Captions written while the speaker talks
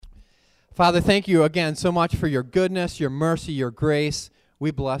Father, thank you again so much for your goodness, your mercy, your grace.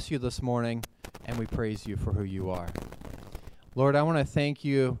 We bless you this morning, and we praise you for who you are. Lord, I want to thank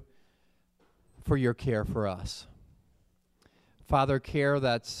you for your care for us. Father, care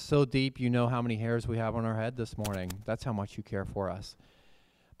that's so deep, you know how many hairs we have on our head this morning. That's how much you care for us.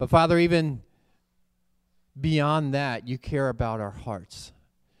 But Father, even beyond that, you care about our hearts.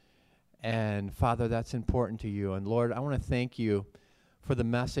 And Father, that's important to you. And Lord, I want to thank you for the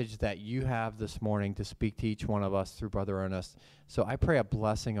message that you have this morning to speak to each one of us through Brother Ernest. So I pray a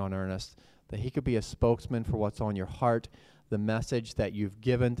blessing on Ernest, that he could be a spokesman for what's on your heart, the message that you've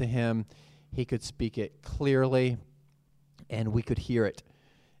given to him. He could speak it clearly, and we could hear it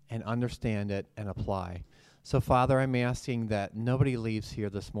and understand it and apply. So, Father, I'm asking that nobody leaves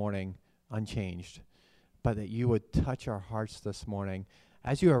here this morning unchanged, but that you would touch our hearts this morning,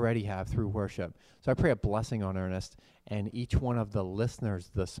 as you already have through worship. So I pray a blessing on Ernest and each one of the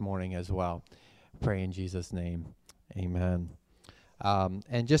listeners this morning as well. Pray in Jesus' name. Amen.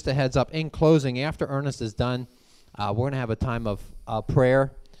 And just a heads up, in closing, after Ernest is done, we're going to have a time of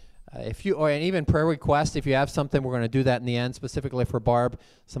prayer. And even prayer requests, if you have something, we're going to do that in the end, specifically for Barb.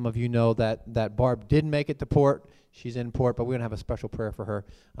 Some of you know that Barb didn't make it to port. She's in port, but we're going to have a special prayer for her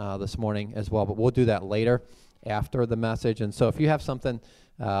this morning as well. But we'll do that later after the message. And so if you have something,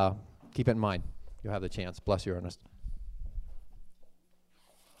 keep it in mind. You'll have the chance. Bless you, Ernest.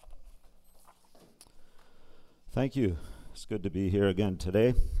 Thank you. It's good to be here again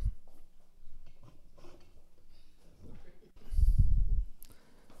today.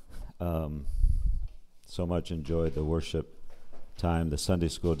 So much enjoyed the worship time, the Sunday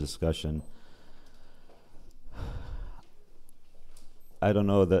school discussion. I don't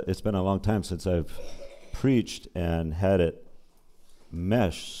know, that it's been a long time since I've preached and had it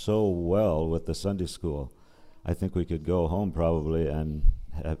mesh so well with the Sunday school. I think we could go home probably and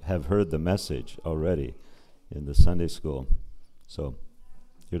have heard the message already in the Sunday school. So,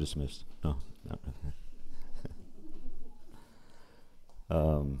 you're dismissed. No.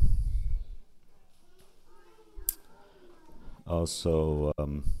 Also,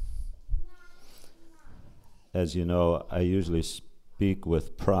 as you know, I usually speak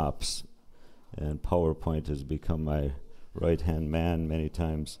with props, and PowerPoint has become my right-hand man many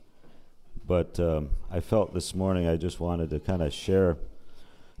times. But I felt this morning I just wanted to kind of share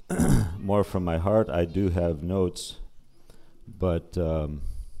more from my heart. I do have notes, but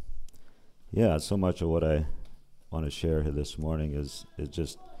yeah, so much of what I want to share here this morning is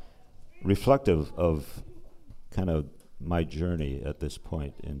just reflective of kind of my journey at this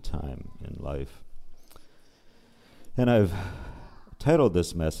point in time in life. And I've titled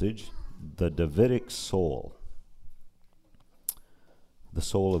this message, The Davidic Soul. The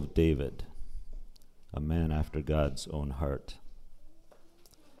soul of David, a man after God's own heart.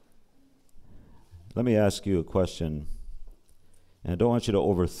 Let me ask you a question, and I don't want you to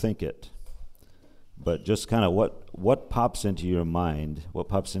overthink it, but just kind of what pops into your mind, what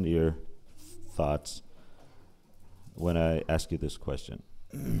pops into your thoughts when I ask you this question.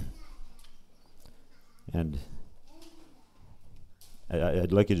 And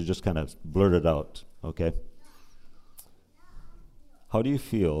I'd like you to just kind of blurt it out, okay? How do you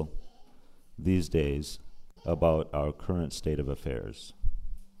feel these days about our current state of affairs?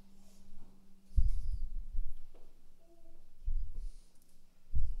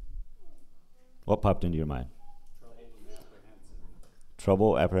 What popped into your mind?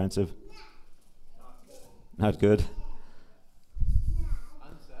 Trouble, apprehensive? Not good?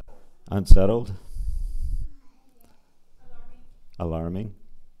 Unsettled? Alarming?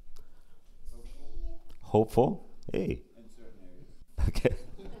 Hopeful? Hey. Okay.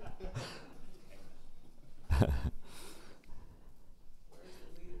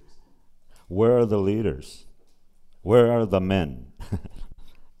 Where are the leaders? Where are the men?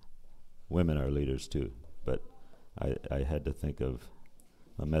 Women are leaders too, but I had to think of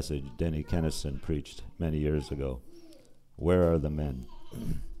a message Denny Kennison preached many years ago. Where are the men?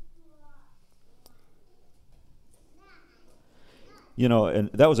 You know, and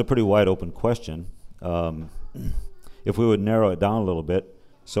that was a pretty wide open question. If we would narrow it down a little bit,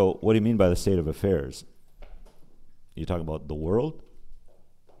 so what do you mean by the state of affairs? You talking about the world?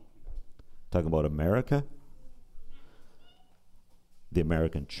 Talking about America? The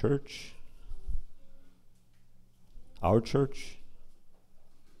American church? Our church?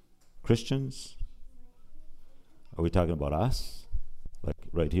 Christians? Are we talking about us? Like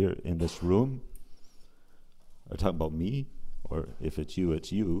right here in this room? Are we talking about me? Or if it's you,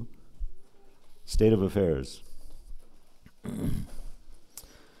 it's you. State of affairs.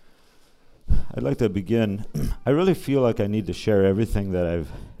 I'd like to begin. I really feel like I need to share everything that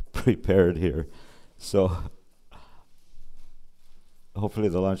I've prepared here. So hopefully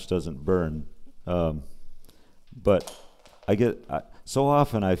the lunch doesn't burn. But so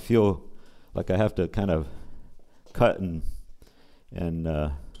often I feel like I have to kind of cut and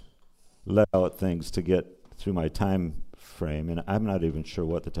let out things to get through my time frame, and I'm not even sure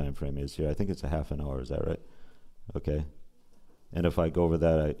what the time frame is here. I think it's a half an hour. Is that right? Okay. And if I go over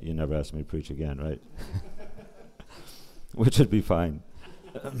that, you never ask me to preach again, right? Which would be fine.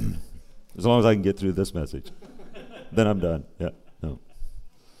 As long as I can get through this message. Then I'm done. Yeah. No.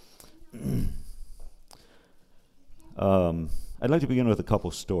 I'd like to begin with a couple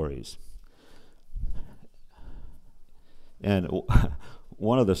stories. And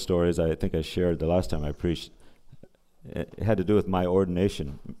one of the stories I think I shared the last time I preached, it had to do with my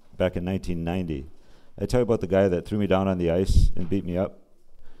ordination back in 1990. I tell you about the guy that threw me down on the ice and beat me up.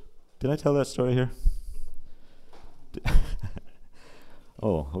 Did I tell that story here?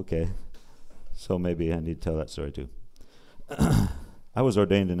 Oh, okay. So maybe I need to tell that story too. I was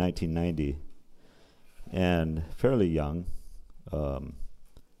ordained in 1990 and fairly young. I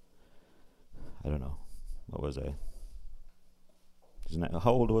don't know. What was I?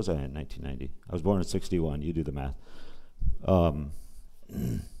 How old was I in 1990? I was born in 61. You do the math.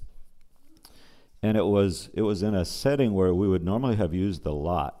 And it was in a setting where we would normally have used the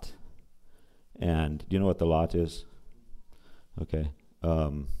lot. And do you know what the lot is? Okay.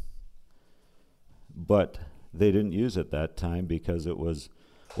 But they didn't use it that time because it was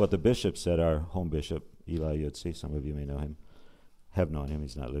what the bishop said, our home bishop, Eli Yutzi, some of you may know him, have known him,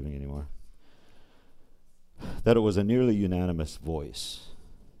 he's not living anymore, that it was a nearly unanimous voice.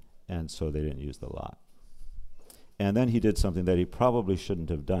 And so they didn't use the lot. And then he did something that he probably shouldn't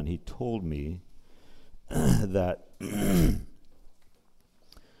have done. He told me that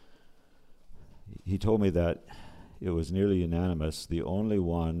it was nearly unanimous. The only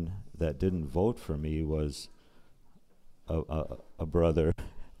one that didn't vote for me was a brother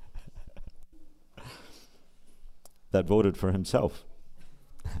that voted for himself.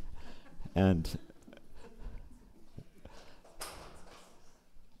 And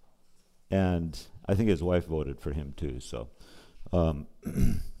I think his wife voted for him too. So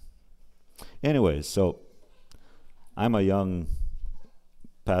anyways, so I'm a young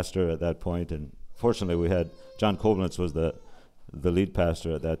pastor at that point, and fortunately we had John Koblenz was the lead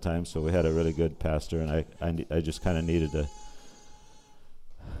pastor at that time, so we had a really good pastor, and I just kind of needed to,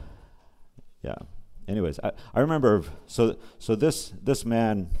 yeah. Anyways, I remember, so this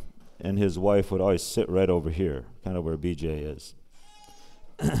man and his wife would always sit right over here, kind of where BJ is.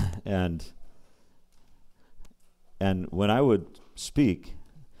 And when I would speak,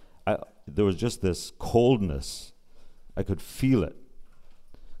 there was just this coldness. I could feel it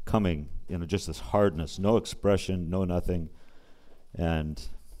coming, just this hardness, no expression, no nothing. And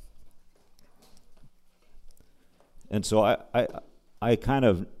so I kind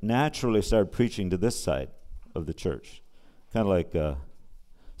of naturally started preaching to this side of the church. Kind of like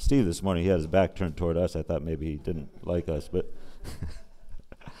Steve this morning, he had his back turned toward us. I thought maybe he didn't like us, but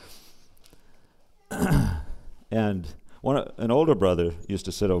and an older brother used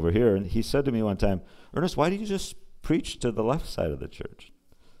to sit over here, and he said to me one time, "Ernest, why do you just preach to the left side of the church?"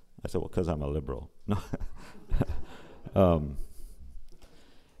 I said, "Well, because I'm a liberal."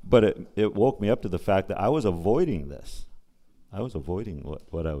 But it woke me up to the fact that I was avoiding this. I was avoiding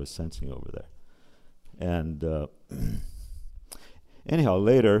what I was sensing over there. And anyhow,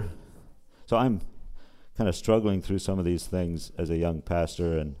 later, so I'm kind of struggling through some of these things as a young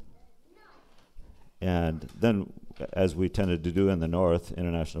pastor, and then, as we tended to do in the North,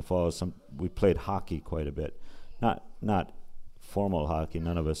 International Falls, we played hockey quite a bit. Not formal hockey.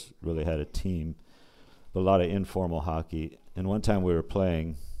 None of us really had a team, but a lot of informal hockey. And one time we were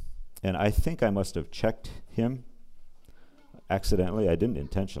playing, and I think I must have checked him accidentally. I didn't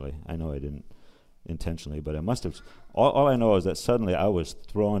intentionally. I know I didn't intentionally, but I must have. All I know is that suddenly I was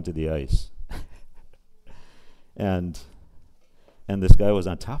thrown to the ice. And this guy was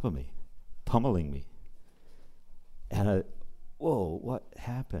on top of me, pummeling me. And whoa, what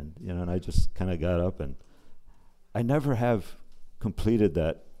happened? And I just kind of got up, and I never have completed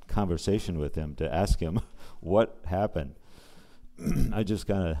that conversation with him to ask him what happened. I just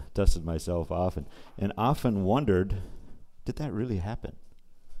kind of dusted myself off and often wondered, did that really happen?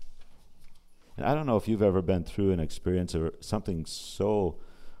 And I don't know if you've ever been through an experience or something so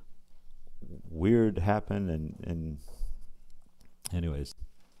weird happened, and anyways.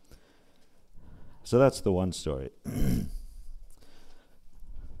 So that's the one story. Then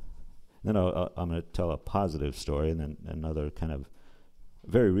I'm going to tell a positive story, and then another kind of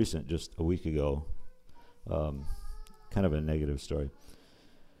very recent, just a week ago, kind of a negative story.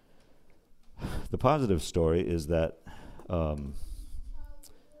 The positive story is that about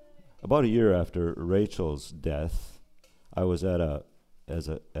a year after Rachel's death, I was at a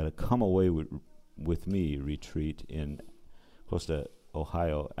come away with me retreat in close to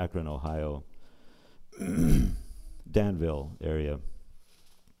Ohio, Akron, Ohio, Danville area.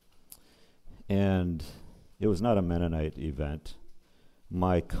 And it was not a Mennonite event.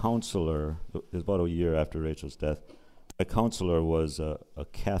 My counselor, it was about a year after Rachel's death, my counselor was a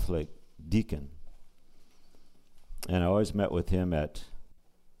Catholic deacon. And I always met with him at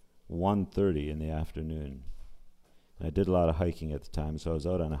 1:30 in the afternoon. And I did a lot of hiking at the time, so I was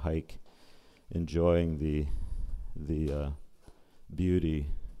out on a hike enjoying the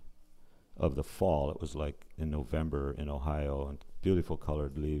beauty of the fall. It was like in November in Ohio, and beautiful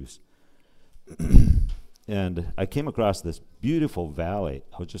colored leaves. And I came across this beautiful valley.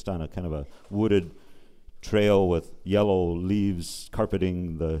 I was just on a kind of a wooded trail with yellow leaves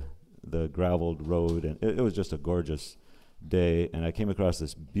carpeting the graveled road, and it was just a gorgeous day. And I came across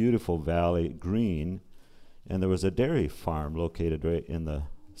this beautiful valley, green, and there was a dairy farm located right in the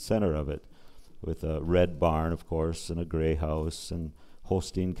center of it, with a red barn, of course, and a gray house, and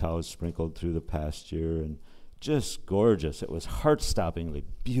Holstein cows sprinkled through the pasture, and just gorgeous. It was heart-stoppingly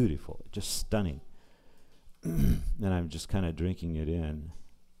beautiful, just stunning. And I'm just kind of drinking it in.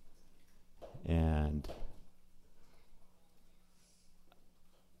 And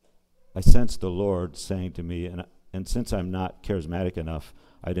I sensed the Lord saying to me, and since I'm not charismatic enough,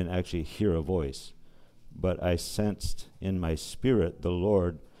 I didn't actually hear a voice, but I sensed in my spirit the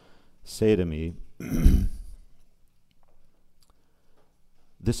Lord say to me,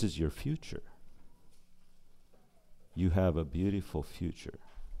 this is your future. You have a beautiful future.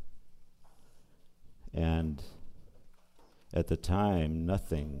 And at the time,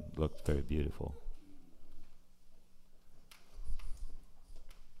 nothing looked very beautiful.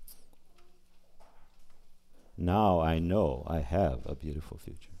 Now I know I have a beautiful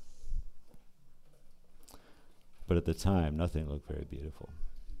future. But at the time, nothing looked very beautiful.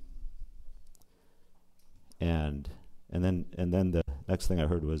 And then the next thing I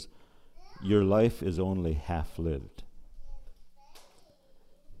heard was, your life is only half lived.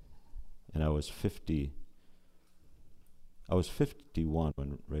 And I was 51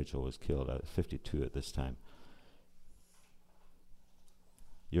 when Rachel was killed. I was 52 at this time.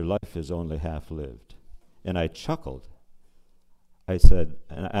 Your life is only half lived. And I chuckled. I said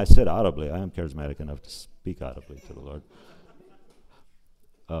audibly, I am charismatic enough to speak audibly to the Lord.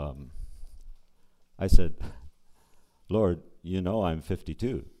 I said, Lord, you know I'm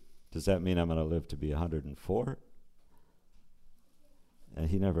 52. Does that mean I'm going to live to be 104? And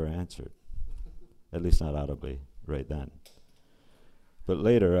he never answered, at least not audibly right then. But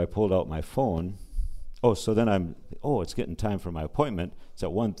later I pulled out my phone. So then it's getting time for my appointment. It's at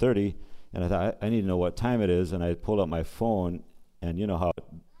 1:30, and I thought, I need to know what time it is, and I pulled out my phone, and you know how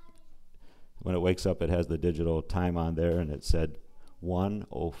when it wakes up it has the digital time on there, and it said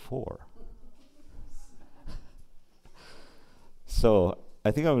 1:04. So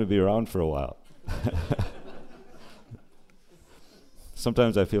I think I'm going to be around for a while.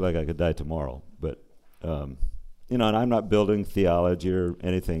 Sometimes I feel like I could die tomorrow, but and I'm not building theology or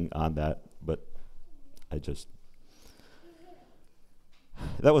anything on that, but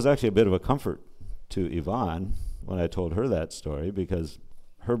that was actually a bit of a comfort to Yvonne when I told her that story, because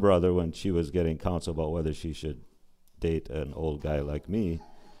her brother, when she was getting counsel about whether she should date an old guy like me,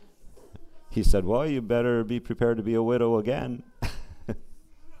 he said, well, you better be prepared to be a widow again.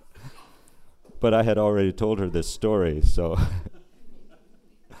 But I had already told her this story, so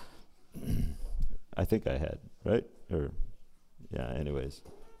I think I had, right? Anyways,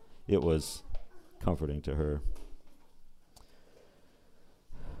 it was comforting to her.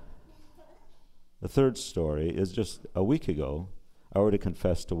 The third story is just a week ago. I already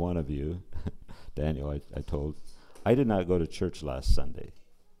confessed to one of you, Daniel, I told, I did not go to church last Sunday.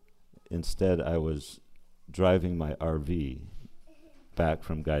 Instead, I was driving my RV back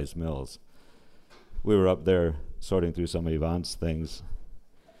from Guy's Mills. We were up there sorting through some of Yvonne's things,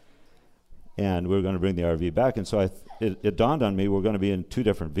 and we were going to bring the RV back, and so it dawned on me we're going to be in two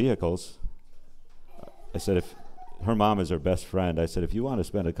different vehicles. I said, if her mom is her best friend, I said, if you want to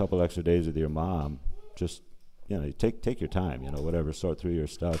spend a couple extra days with your mom, just, take your time, whatever, sort through your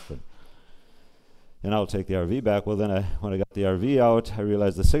stuff, and I'll take the RV back. Well, then when I got the RV out, I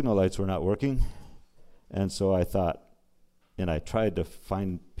realized the signal lights were not working, and so I thought, and I tried to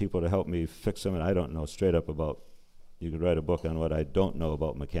find people to help me fix them, and I don't know straight up about, you could write a book on what I don't know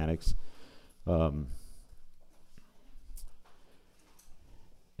about mechanics. And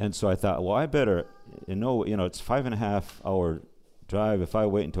so I thought, well, I better, it's 5.5 hour drive if I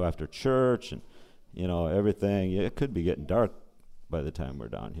wait until after church, and everything. It could be getting dark by the time we're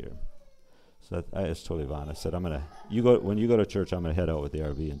down here. So I just told Yvonne, I said, when you go to church, I'm going to head out with the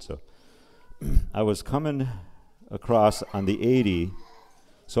RV. And so I was coming across on the 80,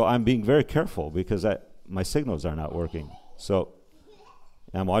 so I'm being very careful because my signals are not working. So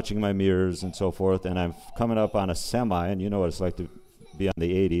I'm watching my mirrors and so forth, and I'm coming up on a semi, and you know what it's like to be on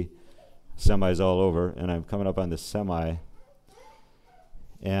the 80. Semi's all over, and I'm coming up on this semi,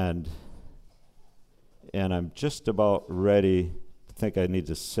 and I'm just about ready to think I need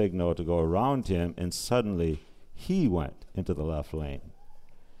to signal to go around him, and suddenly he went into the left lane.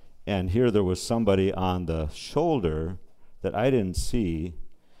 And here there was somebody on the shoulder that I didn't see,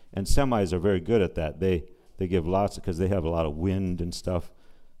 and semis are very good at that. They give lots, because they have a lot of wind and stuff,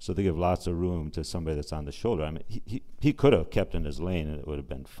 so they give lots of room to somebody that's on the shoulder. I mean, he could have kept in his lane, and it would have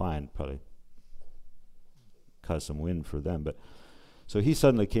been fine, probably caused some wind for them. But so he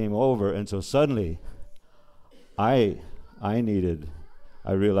suddenly came over, and so suddenly I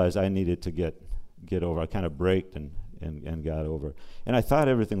realized I needed to get over. I kind of braked and got over. And I thought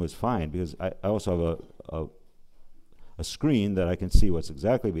everything was fine because I also have a screen that I can see what's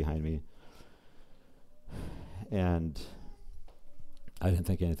exactly behind me. And I didn't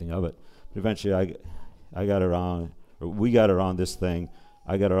think anything of it. But eventually I got around, or we got around this thing.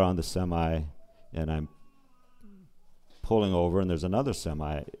 I got around the semi, and I'm pulling over, and there's another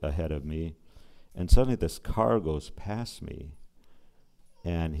semi ahead of me. And suddenly this car goes past me,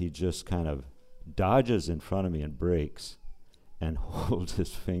 and he just kind of dodges in front of me and brakes and holds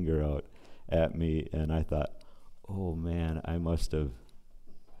his finger out at me. And I thought, oh man, I must have,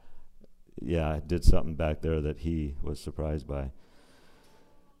 did something back there that he was surprised by.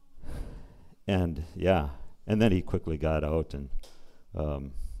 And and then he quickly got out and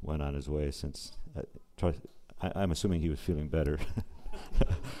went on his way, since I'm assuming he was feeling better.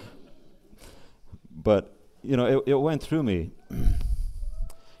 But, it went through me.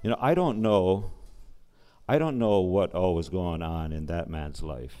 I don't know what all was going on in that man's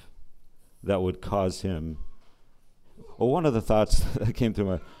life that would cause him. Well, one of the thoughts that came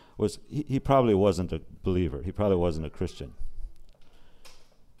through was he probably wasn't a believer. He probably wasn't a Christian.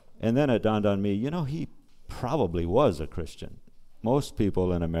 And then it dawned on me, he probably was a Christian. Most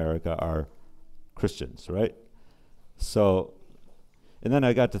people in America are Christians, right? So, and then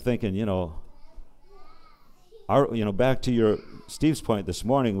I got to thinking, back to Steve's point this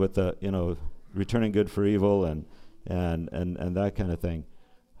morning with the, returning good for evil and that kind of thing.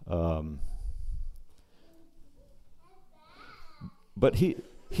 But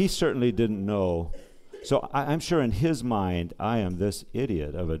he certainly didn't know. So I'm sure in his mind, I am this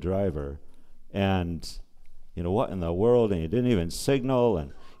idiot of a driver, and what in the world? And he didn't even signal,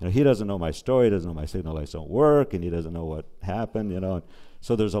 and he doesn't know my story, he doesn't know my signal lights don't work, and he doesn't know what happened.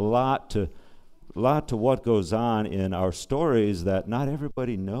 So there's a lot to what goes on in our stories that not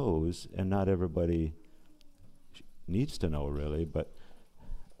everybody knows, and not everybody needs to know, really. But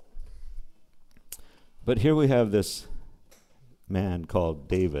here we have this man called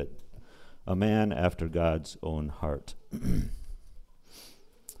David, a man after God's own heart.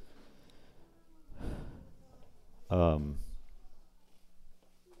 In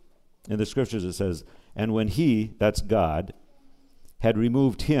the scriptures it says, and when he, that's God, had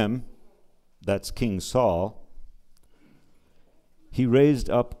removed him, that's King Saul, he raised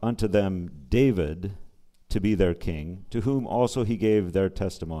up unto them David to be their king, to whom also he gave their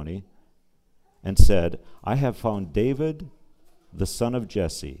testimony, and said, I have found David, the son of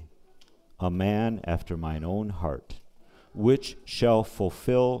Jesse, a man after mine own heart, which shall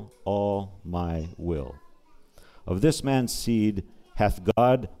fulfill all my will. Of this man's seed hath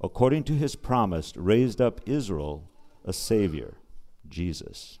God, according to his promise, raised up Israel a Savior,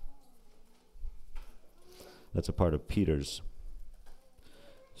 Jesus. That's a part of Peter's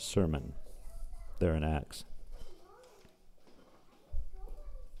sermon there in Acts.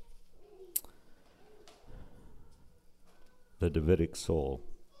 The Davidic soul,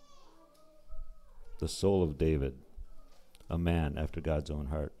 the soul of David, a man after God's own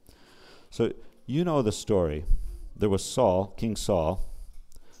heart. So you know the story. There was Saul, King Saul,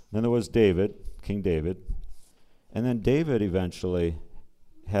 then there was David, King David, and then David eventually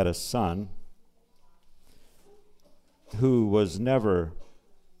had a son who was never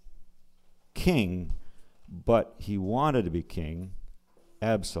king, but he wanted to be king,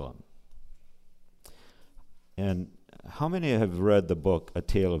 Absalom. And how many have read the book A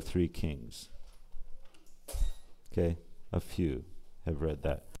Tale of Three Kings? Okay, a few have read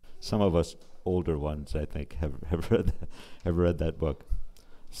that. Some of us older ones, I think, have read that book.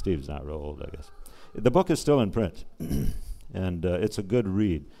 Steve's not real old, I guess. The book is still in print, and it's a good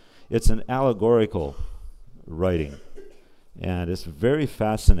read. It's an allegorical writing, and it's very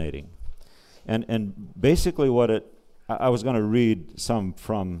fascinating. And basically I was going to read some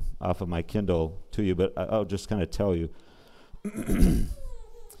from off of my Kindle to you, but I'll just kind of tell you.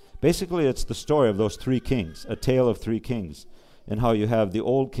 Basically, it's the story of those three kings, a tale of three kings, and how you have the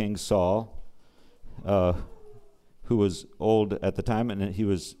old king Saul, who was old at the time, and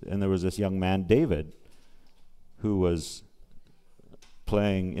there was this young man David, who was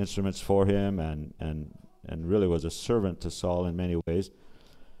playing instruments for him and really was a servant to Saul in many ways.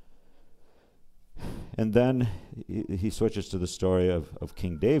 And then he switches to the story of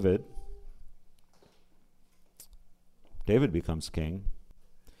King David. David becomes king.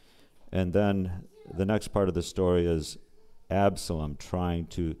 And then the next part of the story is Absalom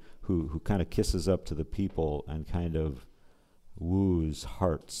who kind of kisses up to the people and kind of woos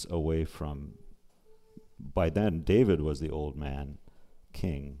hearts away from. By then, David was the old man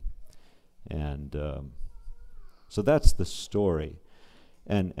king. And so that's the story.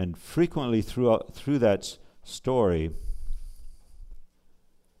 And frequently through that story,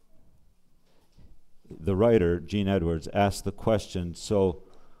 the writer, Gene Edwards, asked the question, so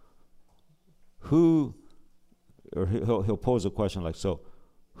he'll pose a question like, so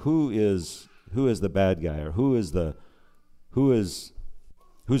who is the bad guy, or who's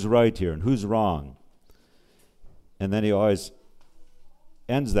right here and who's wrong? And then he always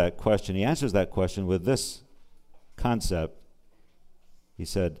ends that question. He answers that question with this concept. He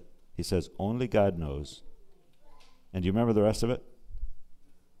says, only God knows. And do you remember the rest of it?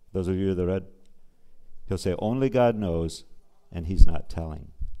 Those of you that read? He'll say, only God knows, and he's not telling.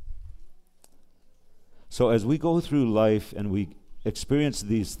 So as we go through life and we experience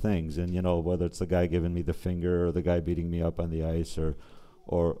these things, and whether it's the guy giving me the finger or the guy beating me up on the ice or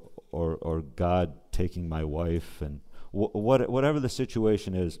God taking my wife, and whatever the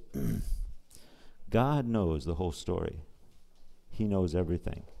situation is, God knows the whole story. He knows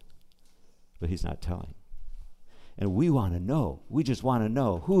everything, but he's not telling. And we want to know. We just want to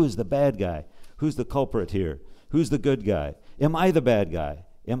know, who is the bad guy? Who's the culprit here? Who's the good guy? Am I the bad guy?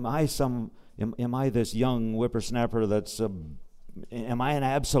 Am I this young whippersnapper am I an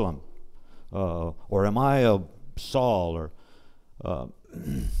Absalom? Or am I a Saul? Or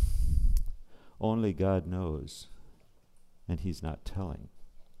only God knows, and he's not telling.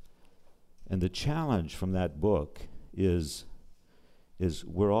 And the challenge from that book is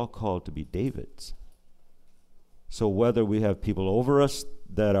we're all called to be Davids. So whether we have people over us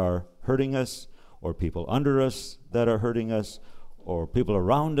that are hurting us, or people under us that are hurting us, or people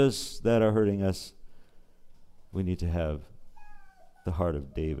around us that are hurting us, we need to have the heart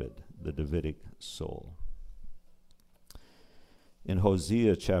of David, the Davidic soul. In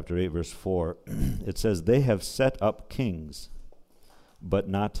Hosea chapter 8, verse 4, it says, they have set up kings, but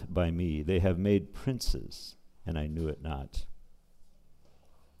not by me. They have made princes, and I knew it not.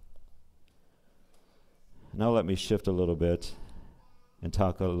 Now let me shift a little bit and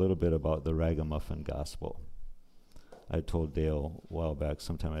talk a little bit about the ragamuffin gospel. I told Dale a while back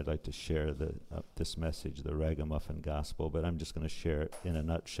sometime I'd like to share this message, the ragamuffin gospel, but I'm just going to share it in a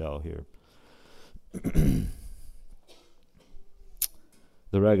nutshell here.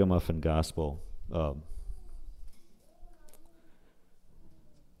 The ragamuffin gospel.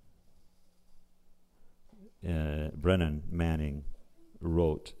 Brennan Manning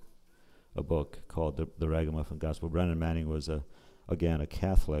wrote a book called The Ragamuffin Gospel. Brennan Manning was, again, a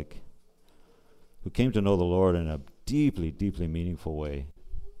Catholic who came to know the Lord in a deeply, deeply meaningful way,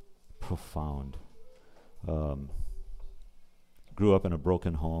 profound. Grew up in a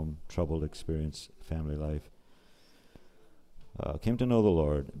broken home, troubled experience, family life. Came to know the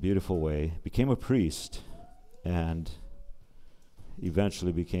Lord, beautiful way, became a priest, and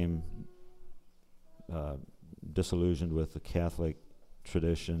eventually became disillusioned with the Catholic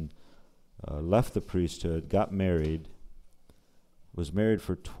tradition, left the priesthood, got married, was married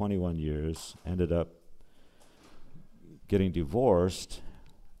for 21 years, ended up getting divorced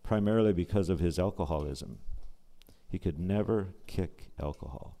primarily because of his alcoholism. He could never kick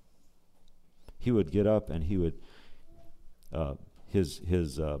alcohol. He would get up and he would the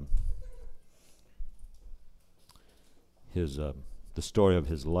story of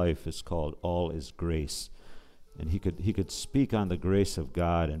his life is called All Is Grace. And he could speak on the grace of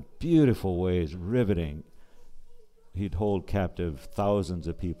God in beautiful ways, riveting. He'd hold captive thousands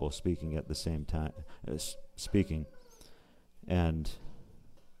of people speaking at the same time, and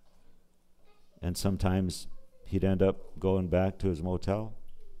sometimes he'd end up going back to his motel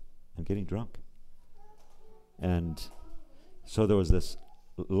and getting drunk. And so there was this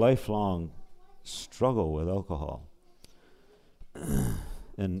lifelong struggle with alcohol.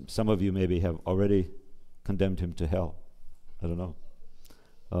 And some of you maybe have already condemned him to hell. I don't know.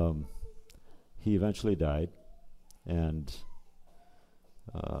 He eventually died, and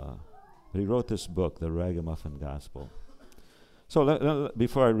he wrote this book, The Ragamuffin Gospel. So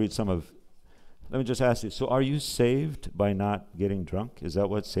before I read let me just ask you, so are you saved by not getting drunk? Is that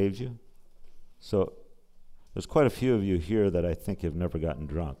what saves you? So there's quite a few of you here that I think have never gotten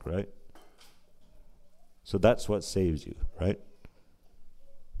drunk, right? So that's what saves you, right?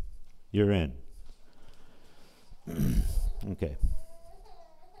 You're in. Okay.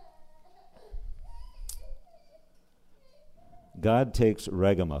 God takes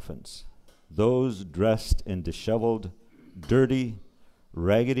ragamuffins, those dressed in disheveled, dirty,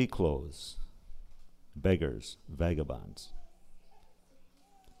 raggedy clothes, beggars, vagabonds.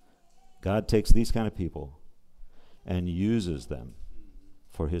 God takes these kind of people and uses them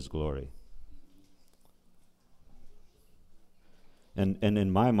for his glory. And in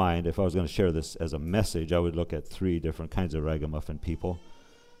my mind, if I was going to share this as a message, I would look at 3 different kinds of ragamuffin people.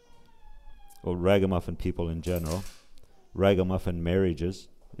 Or ragamuffin people in general. Ragamuffin marriages.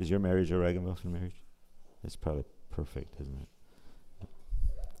 Is your marriage a ragamuffin marriage? It's probably perfect, isn't it?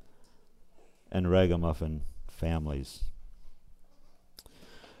 And ragamuffin families.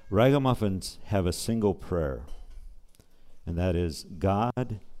 Ragamuffins have a single prayer, and that is,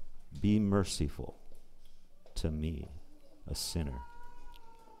 God, be merciful to me, a sinner.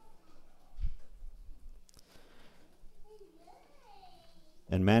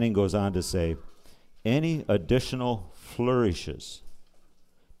 And Manning goes on to say, any additional flourishes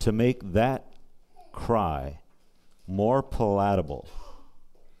to make that cry more palatable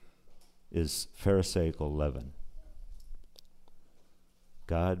is Pharisaical leaven.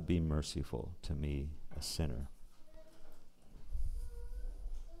 God be merciful to me, a sinner.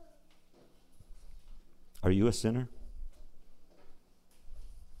 Are you a sinner?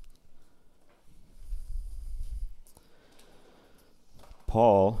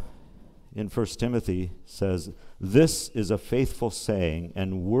 Paul, in 1 Timothy, says, this is a faithful saying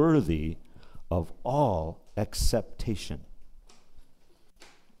and worthy of all acceptation.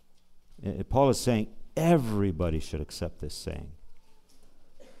 Paul is saying everybody should accept this saying.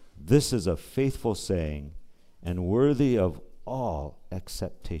 This is a faithful saying and worthy of all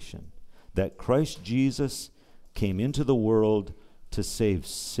acceptation, that Christ Jesus came into the world to save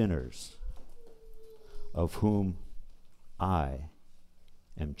sinners, of whom I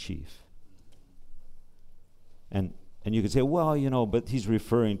am chief. And you could say, well, but he's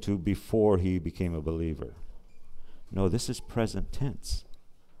referring to before he became a believer. No, this is present tense.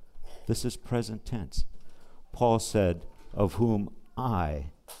 This is present tense. Paul said, of whom I,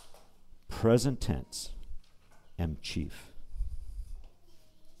 present tense, am chief.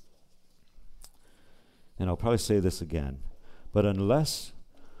 And I'll probably say this again, but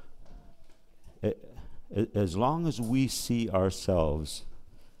as long as we see ourselves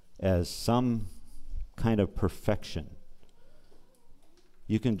as some kind of perfection,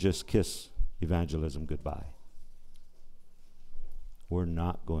 you can just kiss evangelism goodbye. We're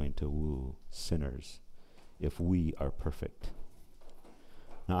not going to woo sinners if we are perfect.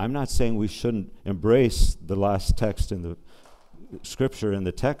 Now, I'm not saying we shouldn't embrace the last text in the scripture in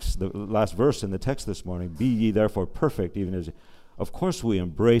the text, the last verse in the text this morning, be ye therefore perfect, even as, of course we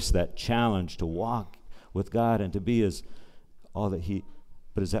embrace that challenge to walk with God and to be as all that he,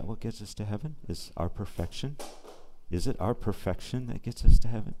 but is that what gets us to heaven? Is our perfection? Is it our perfection that gets us to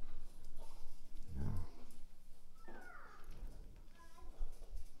heaven? No.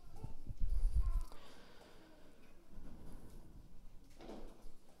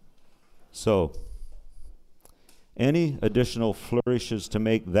 So, any additional flourishes to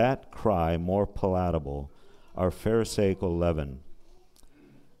make that cry more palatable are Pharisaical leaven.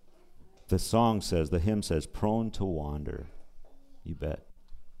 The song says, the hymn says, prone to wander. You bet.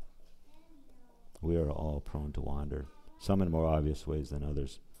 We are all prone to wander, some in more obvious ways than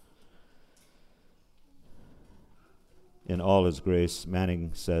others. In all his grace,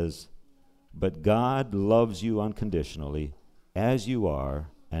 Manning says, but God loves you unconditionally, as you are,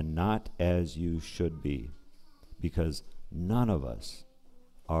 and not as you should be, because none of us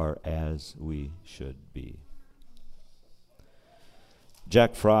are as we should be.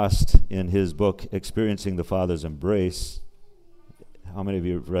 Jack Frost, in his book, Experiencing the Father's Embrace, how many of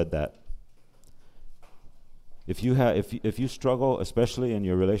you have read that? If you struggle, especially in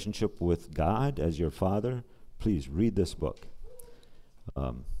your relationship with God as your Father, please read this book.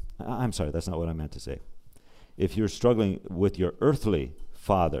 I'm sorry, that's not what I meant to say. If you're struggling with your earthly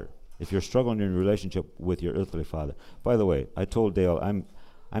father, if you're struggling in a relationship with your earthly father, by the way, I told Dale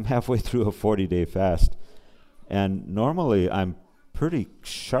I'm halfway through a 40-day fast, and normally I'm pretty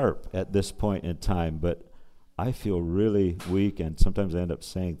sharp at this point in time, but I feel really weak, and sometimes I end up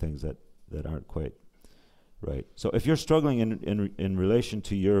saying things that aren't quite right. So if you're struggling in relation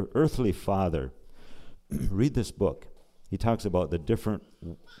to your earthly father, read this book. He talks about the different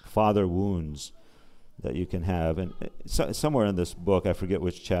father wounds that you can have. And somewhere in this book, I forget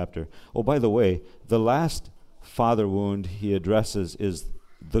which chapter. Oh, by the way, the last father wound he addresses is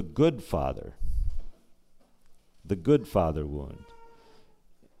the good father. The good father wound.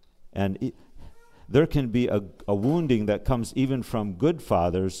 And there can be a wounding that comes even from good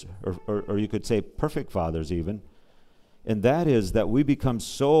fathers, or you could say perfect fathers even, and that is that we become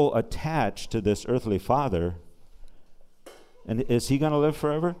so attached to this earthly father. And is he going to live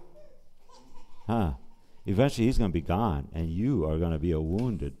forever? Eventually he's going to be gone, and you are going to be a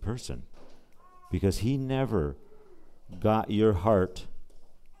wounded person because he never got your heart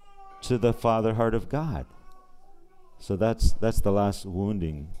to the father heart of God. So that's the last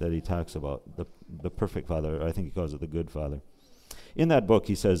wounding that he talks about, the perfect father. I think he calls it the good father. In that book,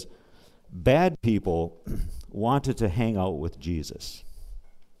 he says, bad people wanted to hang out with Jesus.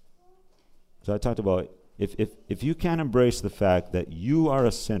 So I talked about if you can't embrace the fact that you are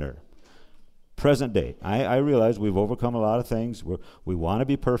a sinner, present day, I realize we've overcome a lot of things. We want to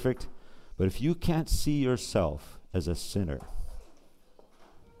be perfect, but if you can't see yourself as a sinner,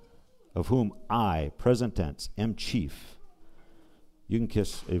 of whom I, present tense, am chief, you can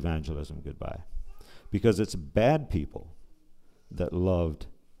kiss evangelism goodbye. Because it's bad people that loved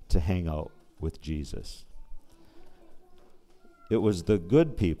to hang out with Jesus. It was the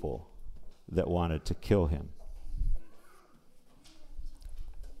good people that wanted to kill him.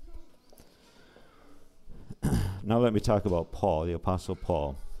 Now let me talk about Paul, the Apostle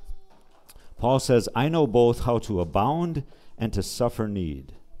Paul. Paul says, I know both how to abound and to suffer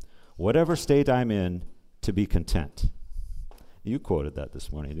need. Whatever state I'm in, to be content. You quoted that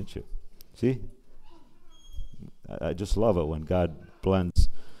this morning, didn't you? See? I just love it when God blends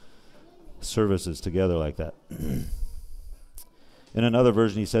services together like that. In another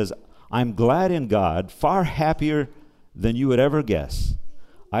version, he says, I'm glad in God, far happier than you would ever guess.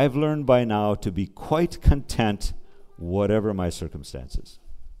 I've learned by now to be quite content, whatever my circumstances.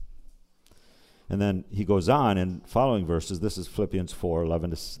 And then he goes on in following verses. This is Philippians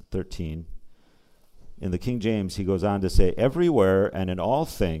 4:11-13. In the King James, he goes on to say, everywhere and in all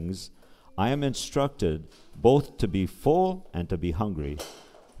things I am instructed both to be full and to be hungry,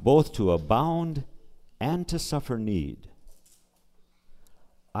 both to abound and to suffer need.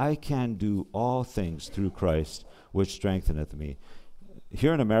 I can do all things through Christ, which strengtheneth me.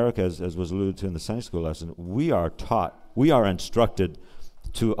 Here in America, as was alluded to in the Sunday school lesson, we are instructed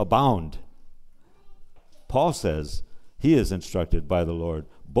to abound. Paul says he is instructed by the Lord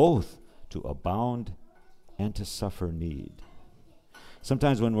both to abound and to suffer need.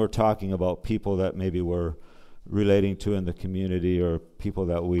 Sometimes when we're talking about people that maybe we're relating to in the community or people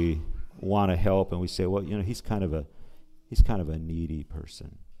that we want to help, and we say, well, he's kind of a needy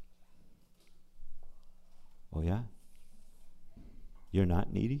person. Oh yeah? You're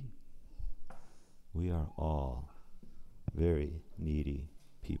not needy? We are all very needy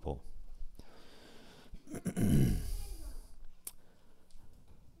people.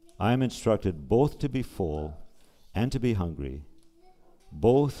 I am instructed both to be full and to be hungry,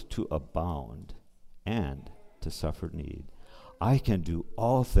 both to abound and to suffer need. I can do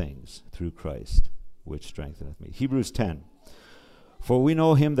all things through Christ, which strengtheneth me. Hebrews 10. For we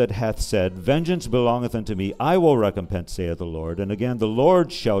know him that hath said, vengeance belongeth unto me, I will recompense, saith the Lord. And again, the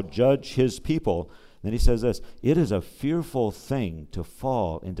Lord shall judge his people. Then he says this, it is a fearful thing to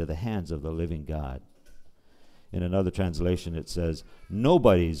fall into the hands of the living God. In another translation, it says,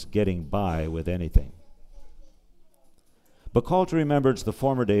 nobody's getting by with anything. But call to remembrance the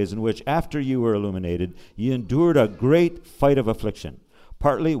former days in which, after you were illuminated, ye endured a great fight of affliction,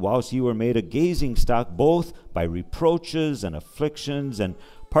 partly whilst ye were made a gazing stock, both by reproaches and afflictions, and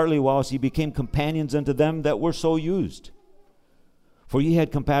partly whilst ye became companions unto them that were so used. For ye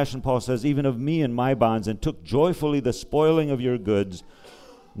had compassion, Paul says, even of me and my bonds, and took joyfully the spoiling of your goods,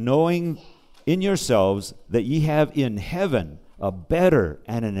 knowing in yourselves that ye have in heaven a better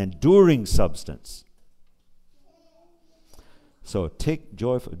and an enduring substance. So do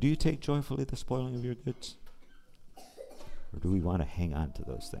you take joyfully the spoiling of your goods? Or do we want to hang on to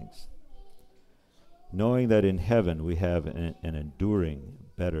those things? Knowing that in heaven we have an enduring,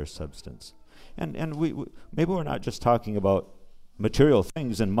 better substance. And we maybe we're not just talking about material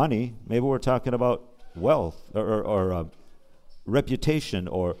things and money. Maybe we're talking about wealth or reputation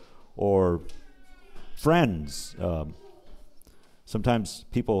or friends. Sometimes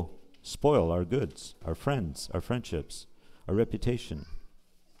people spoil our goods, our friends, our friendships, a reputation.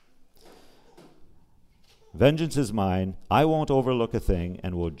 Vengeance is mine. I won't overlook a thing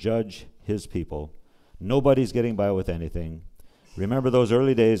and will judge his people. Nobody's getting by with anything. Remember those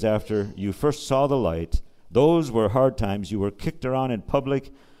early days after you first saw the light. Those were hard times. You were kicked around in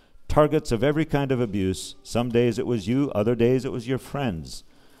public, targets of every kind of abuse. Some days it was you, other days it was your friends.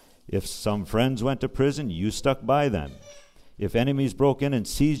 If some friends went to prison, you stuck by them. If enemies broke in and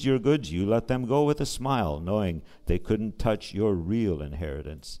seized your goods, you let them go with a smile, knowing they couldn't touch your real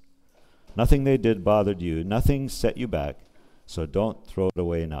inheritance. Nothing they did bothered you. Nothing set you back. So don't throw it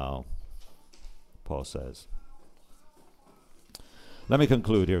away now, Paul says. Let me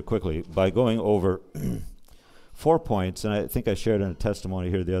conclude here quickly by going over 4 points, and I think I shared in a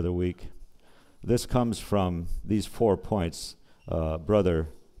testimony here the other week. This comes from these 4 points. Brother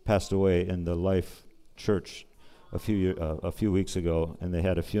passed away in the Life Church a few weeks ago, and they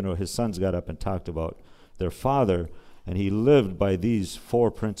had a funeral. His sons got up and talked about their father, and he lived by these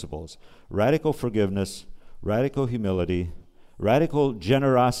 4 principles: radical forgiveness, radical humility, radical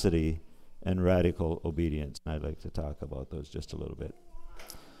generosity, and radical obedience. And I'd like to talk about those just a little bit.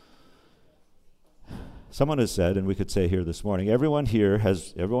 Someone has said, and we could say here this morning, everyone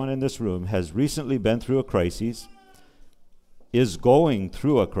in this room has recently been through a crisis, is going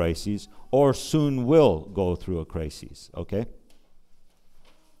through a crisis, or soon will go through a crisis, okay?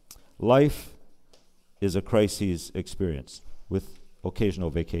 Life is a crisis experience with occasional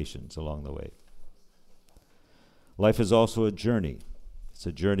vacations along the way. Life is also a journey. It's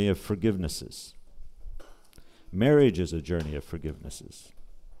a journey of forgivenesses. Marriage is a journey of forgivenesses.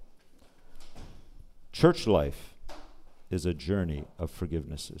 Church life is a journey of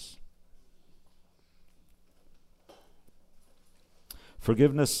forgivenesses.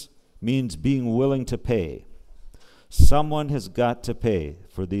 Forgiveness means being willing to pay. Someone has got to pay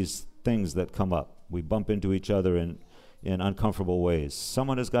for these things that come up. We bump into each other in uncomfortable ways.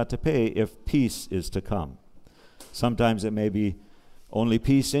 Someone has got to pay if peace is to come. Sometimes it may be only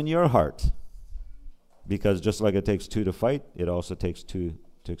peace in your heart, because just like it takes 2 to fight, it also takes 2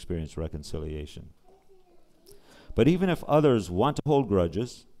 to experience reconciliation. But even if others want to hold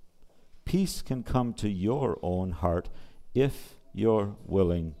grudges, peace can come to your own heart if you're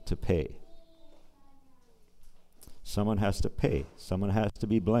willing to pay. Someone has to pay. Someone has to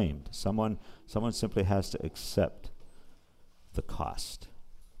be blamed. Someone simply has to accept the cost.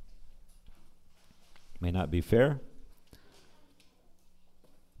 May not be fair,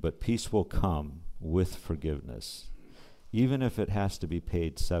 but peace will come with forgiveness, even if it has to be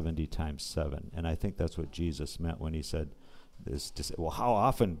paid 70 times 7. And I think that's what Jesus meant when he said this. Well, how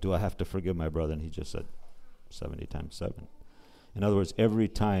often do I have to forgive my brother? And he just said 70 times 7. In other words, every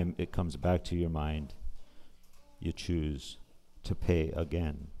time it comes back to your mind, you choose to pay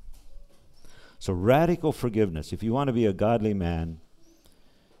again. So radical forgiveness. If you want to be a godly man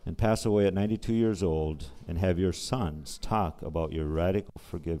and pass away at 92 years old and have your sons talk about your radical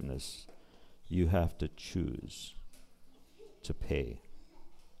forgiveness, you have to choose to pay.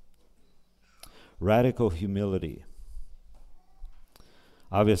 Radical humility.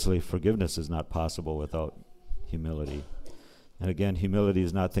 Obviously, forgiveness is not possible without humility. And again, humility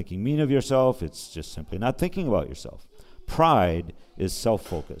is not thinking mean of yourself. It's just simply not thinking about yourself. Pride is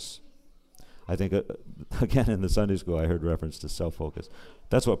self-focus. I think, again, in the Sunday school, I heard reference to self-focus.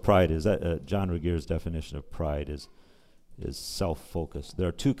 That's what pride is. John Regere's definition of pride is self-focus. There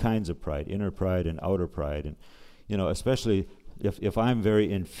are 2 kinds of pride, inner pride and outer pride. And, especially if I'm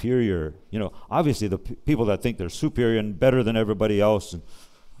very inferior, obviously the people that think they're superior and better than everybody else, and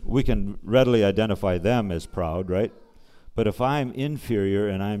we can readily identify them as proud, right? But if I'm inferior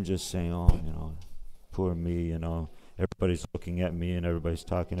and I'm just saying, poor me, everybody's looking at me and everybody's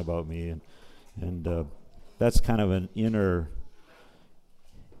talking about me, and that's kind of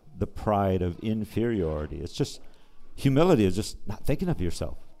the pride of inferiority. It's just, humility is just not thinking of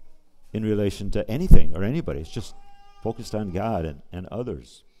yourself in relation to anything or anybody. It's just focused on God and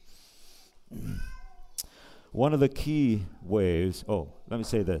others. One of the key ways, let me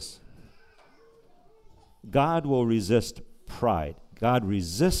say this. God will resist pride. God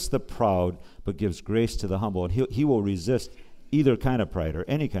resists the proud, but gives grace to the humble. And he will resist either kind of pride or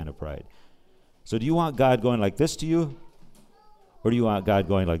any kind of pride. So do you want God going like this to you? Or do you want God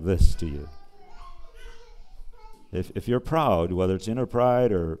going like this to you? If you're proud, whether it's inner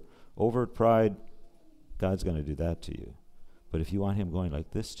pride or overt pride, God's going to do that to you. But if you want him going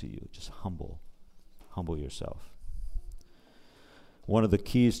like this to you, just humble yourself. One of the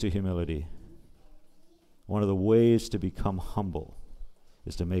keys to humility, one of the ways to become humble,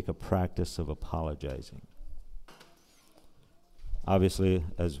 is to make a practice of apologizing. Obviously,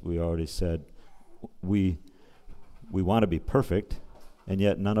 as we already said, we We want to be perfect, and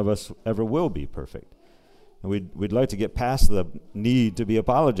yet none of us ever will be perfect. And we'd like to get past the need to be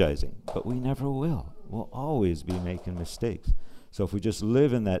apologizing, but we never will. We'll always be making mistakes. So if we just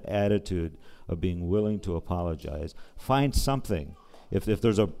live in that attitude of being willing to apologize, find something. If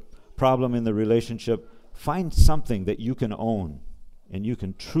there's a problem in the relationship, find something that you can own and you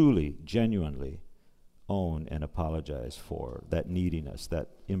can truly, genuinely own and apologize for that neediness, that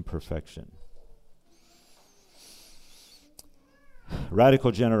imperfection.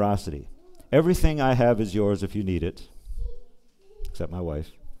 Radical generosity. Everything I have is yours if you need it, except my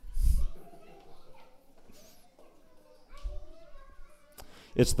wife.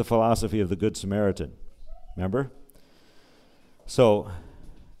 It's the philosophy of the Good Samaritan. Remember? So,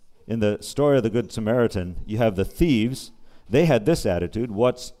 in the story of the Good Samaritan, you have the thieves. They had this attitude: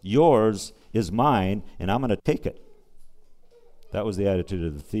 what's yours is mine, and I'm going to take it. That was the attitude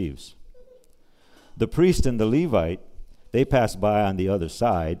of the thieves. The priest and the Levite, they passed by on the other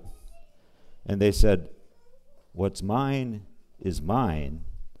side, and they said, what's mine is mine,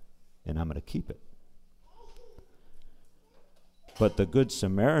 and I'm going to keep it. But the Good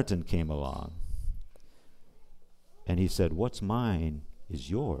Samaritan came along, and he said, what's mine is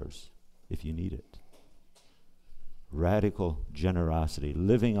yours if you need it. Radical generosity,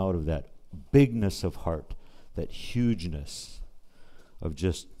 living out of that bigness of heart, that hugeness of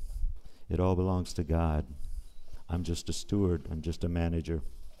just, it all belongs to God. I'm just a steward. I'm just a manager.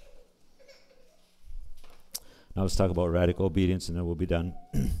 Now let's talk about radical obedience, and then we'll be done.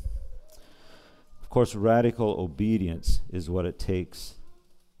 Of course, radical obedience is what it takes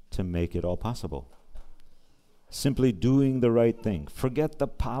to make it all possible. Simply doing the right thing. Forget the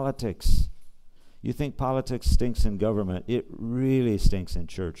politics. You think politics stinks in government. It really stinks in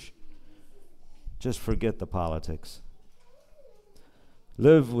church. Just forget the politics.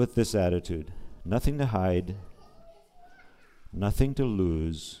 Live with this attitude. Nothing to hide, nothing to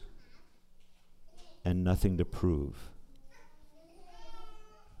lose, and nothing to prove.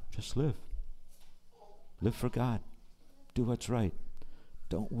 Just live. Live for God. Do what's right.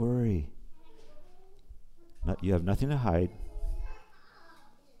 Don't worry. You have nothing to hide.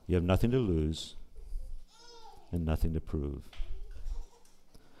 You have nothing to lose, and nothing to prove.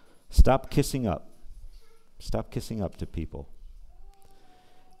 Stop kissing up. Stop kissing up to people.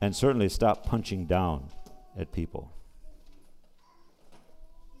 And certainly stop punching down at people.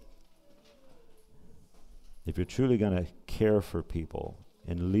 If you're truly going to care for people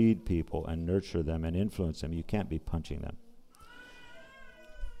and lead people and nurture them and influence them, you can't be punching them.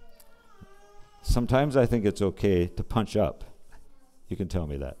 Sometimes I think it's okay to punch up. You can tell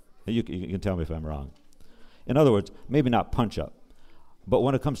me that. You can tell me if I'm wrong. In other words, maybe not punch up. But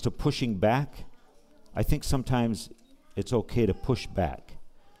when it comes to pushing back, I think sometimes it's okay to push back.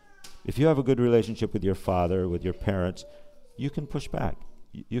 If you have a good relationship with your father, with your parents, you can push back.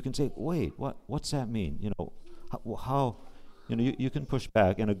 You can say, wait, what's that mean? You know, how you can push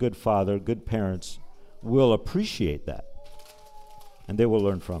back, and a good father, good parents will appreciate that. And they will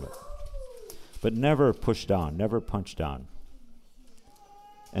learn from it. But never push down, never punch down.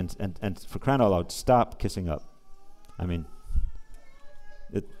 And for crying out loud, stop kissing up. I mean,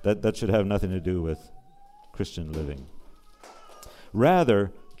 that should have nothing to do with Christian living.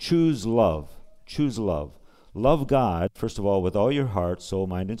 Rather, choose love. Choose love. Love God, first of all, with all your heart, soul,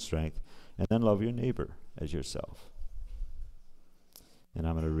 mind, and strength, and then love your neighbor as yourself. And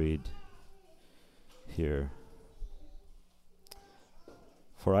I'm going to read here.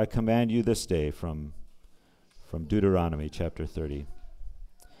 For I command you this day, from Deuteronomy chapter 30.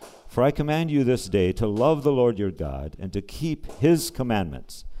 For I command you this day to love the Lord your God and to keep his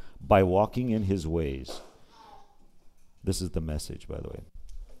commandments by walking in his ways. This is the message, by the way.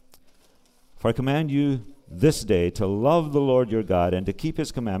 For I command you this day to love the Lord your God and to keep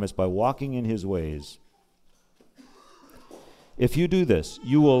his commandments by walking in his ways. If you do this,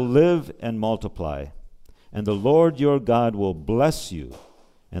 you will live and multiply, and the Lord your God will bless you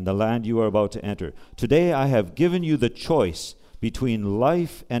in the land you are about to enter. Today I have given you the choice between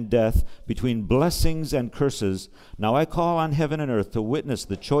life and death, between blessings and curses. Now I call on heaven and earth to witness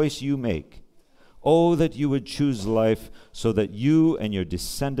the choice you make. Oh, that you would choose life so that you and your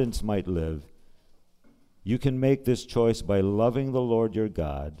descendants might live. You can make this choice by loving the Lord your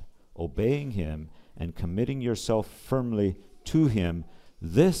God, obeying him, and committing yourself firmly to him.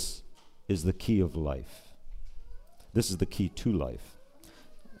 This is the key of life. This is the key to life.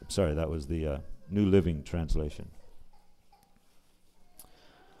 Sorry, that was the New Living Translation.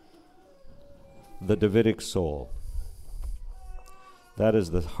 The Davidic soul. That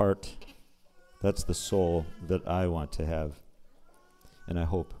is the heart, that's the soul that I want to have, and I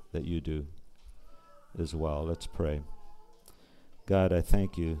hope that you do. as well. Let's pray. God, I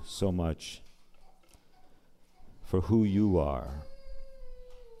thank you so much for who you are.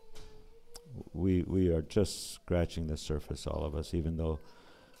 We are just scratching the surface, all of us, even though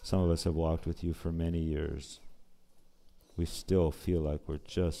some of us have walked with you for many years. We still feel like we're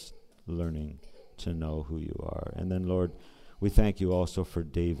just learning to know who you are. And then, Lord, we thank you also for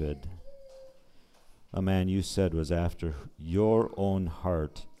David, a man you said was after your own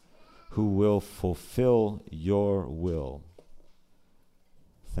heart, who will fulfill your will.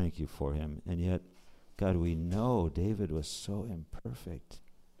 Thank you for him. And yet, God, we know David was so imperfect.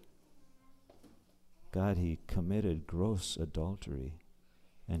 God, he committed gross adultery,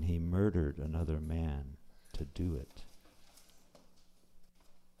 and he murdered another man to do it.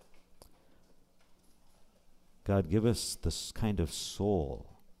 God, give us this kind of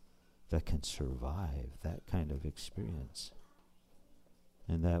soul that can survive that kind of experience.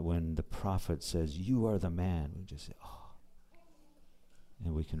 And that when the prophet says, you are the man, we just say, oh.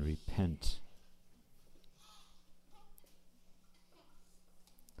 And we can repent.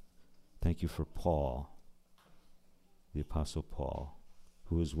 Thank you for Paul, the Apostle Paul,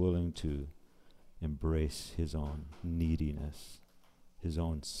 who was willing to embrace his own neediness, his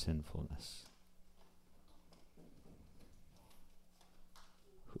own sinfulness,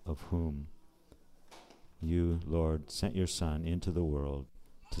 of whom you, Lord, sent your Son into the world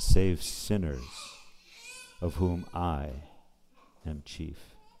to save sinners, of whom I am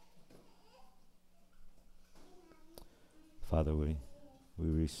chief. Father, we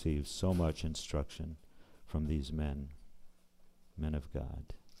receive so much instruction from these men of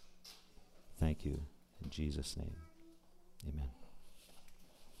God. Thank you. In Jesus' name, amen.